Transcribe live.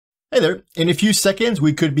Hey there, in a few seconds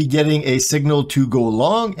we could be getting a signal to go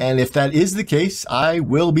long, and if that is the case, I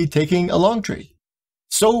will be taking a long trade.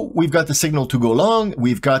 So we've got the signal to go long,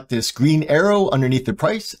 we've got this green arrow underneath the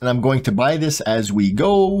price, and I'm going to buy this as we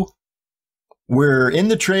go. We're in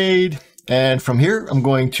the trade, and from here I'm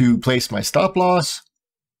going to place my stop loss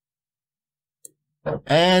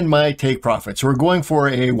and my take profit. So we're going for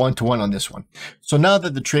a 1-to-1 on this one. So now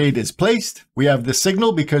that the trade is placed, we have the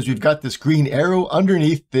signal because we've got this green arrow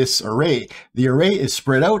underneath this array. The array is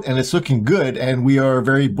spread out and it's looking good, and we are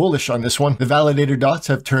very bullish on this one. The validator dots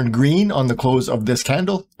have turned green on the close of this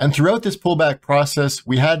candle, and throughout this pullback process,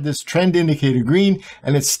 we had this trend indicator green,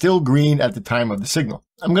 and it's still green at the time of the signal.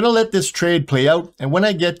 I'm going to let this trade play out, and when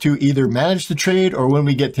I get to either manage the trade or when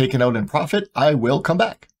we get taken out in profit, I will come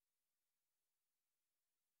back.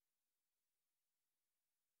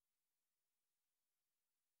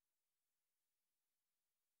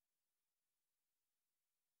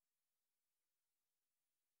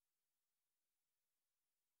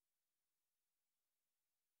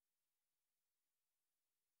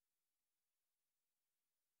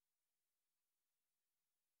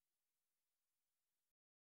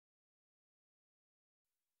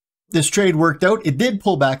 This trade worked out. It did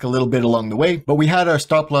pull back a little bit along the way, but we had our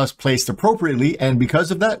stop loss placed appropriately, and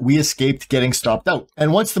because of that, we escaped getting stopped out.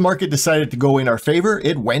 And once the market decided to go in our favor,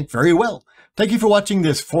 it went very well. Thank you for watching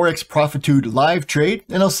this Forex Profitude live trade,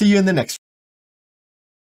 and I'll see you in the next one.